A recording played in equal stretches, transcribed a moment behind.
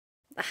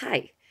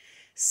Hi.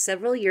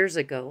 Several years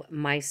ago,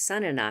 my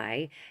son and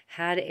I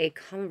had a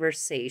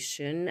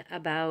conversation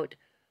about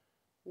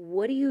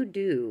what do you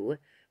do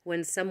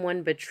when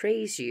someone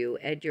betrays you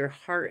and your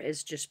heart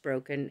is just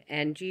broken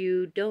and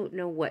you don't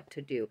know what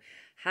to do?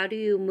 How do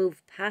you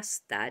move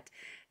past that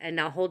and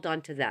not hold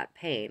on to that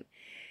pain?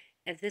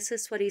 And this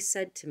is what he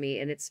said to me,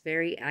 and it's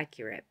very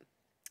accurate.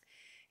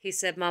 He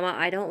said, Mama,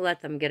 I don't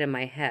let them get in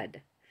my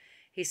head.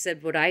 He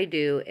said, what I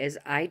do is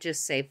I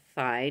just say,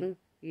 fine,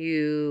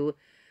 you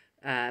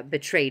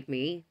betrayed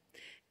me.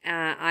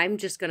 I'm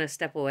just going to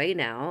step away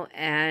now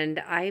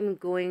and I'm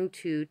going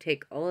to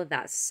take all of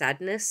that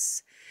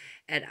sadness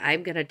and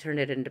I'm going to turn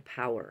it into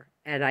power.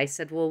 And I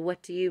said, well,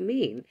 what do you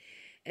mean?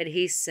 And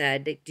he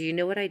said, do you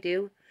know what I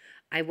do?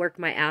 I work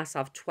my ass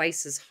off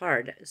twice as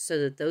hard so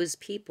that those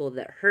people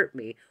that hurt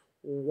me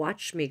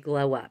watch me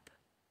glow up.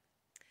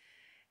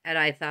 And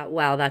I thought,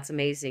 wow, that's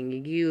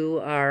amazing.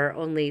 You are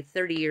only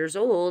 30 years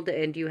old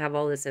and you have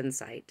all this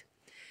insight.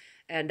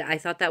 And I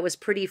thought that was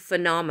pretty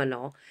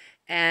phenomenal.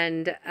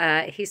 And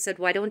he said,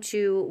 why don't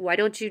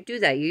you do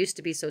that? You used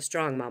to be so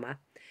strong, Mama."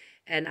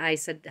 And I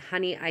said,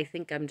 "Honey, I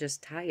think I'm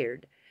just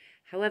tired.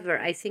 However,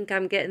 I think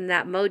I'm getting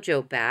that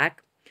mojo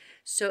back.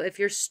 So if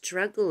you're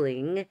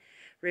struggling,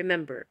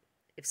 remember,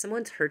 if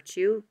someone's hurt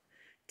you,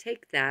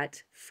 take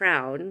that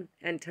frown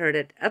and turn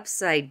it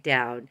upside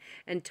down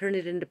and turn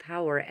it into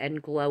power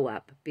and glow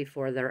up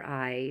before their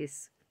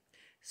eyes.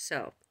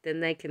 So then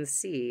they can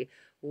see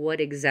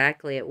what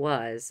exactly it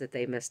was that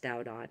they missed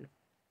out on.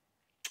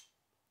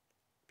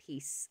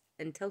 Peace.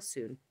 Until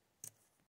soon.